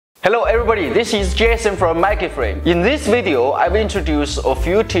Hello everybody, this is Jason from MaggieFrame. In this video, I will introduce a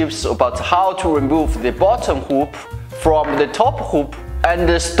few tips about how to remove the bottom hoop from the top hoop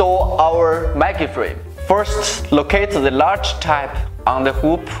and store our MaggieFrame. First, locate the large tab on the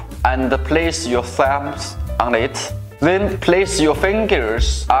hoop and place your thumbs on it. Then place your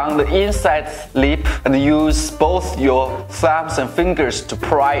fingers on the inside lip and use both your thumbs and fingers to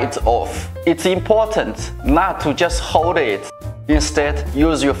pry it off. It's important not to just hold it. Instead,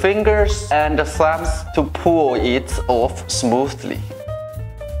 use your fingers and thumbs to pull it off smoothly.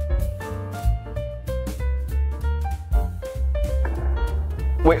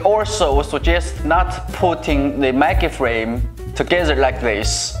 We also suggest not putting the MaggieFrame together like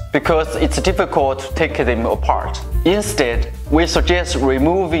this because it's difficult to take them apart. Instead, we suggest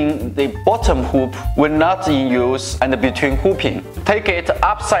removing the bottom hoop when not in use and between hooping. Take it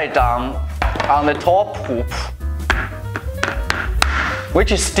upside down on the top hoop,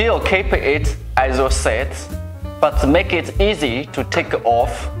 which still keep it as a set, but make it easy to take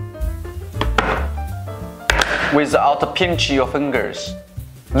off without pinching your fingers.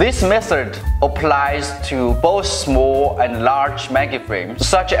 This method applies to both small and large MaggieFrames,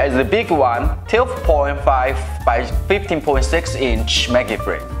 such as the big one, 12.5 by 15.6 inch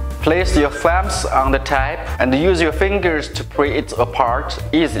MaggieFrame. Place your thumbs on the tab and use your fingers to pry it apart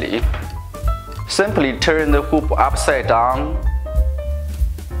easily. Simply turn the hoop upside down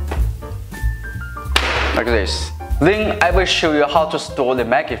like this. Then I will show you how to store the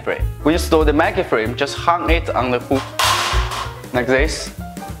MaggieFrame. When you store the MaggieFrame, just hang it on the hoop like this.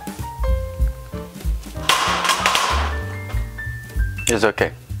 It's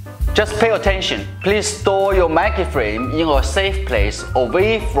okay. Just pay attention. Please store your MaggieFrame in a safe place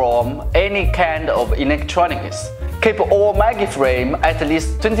away from any kind of electronics. Keep all MaggieFrame at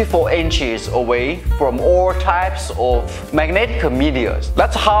least 24 inches away from all types of magnetic media.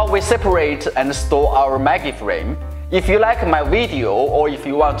 That's how we separate and store our MaggieFrame. If you like my video or if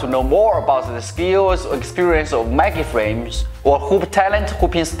you want to know more about the skills or experience of MaggieFrames or Hoop Talent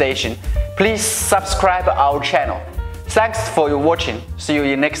Hooping Station, please subscribe our channel. Thanks for your watching. See you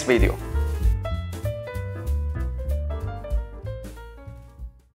in next video.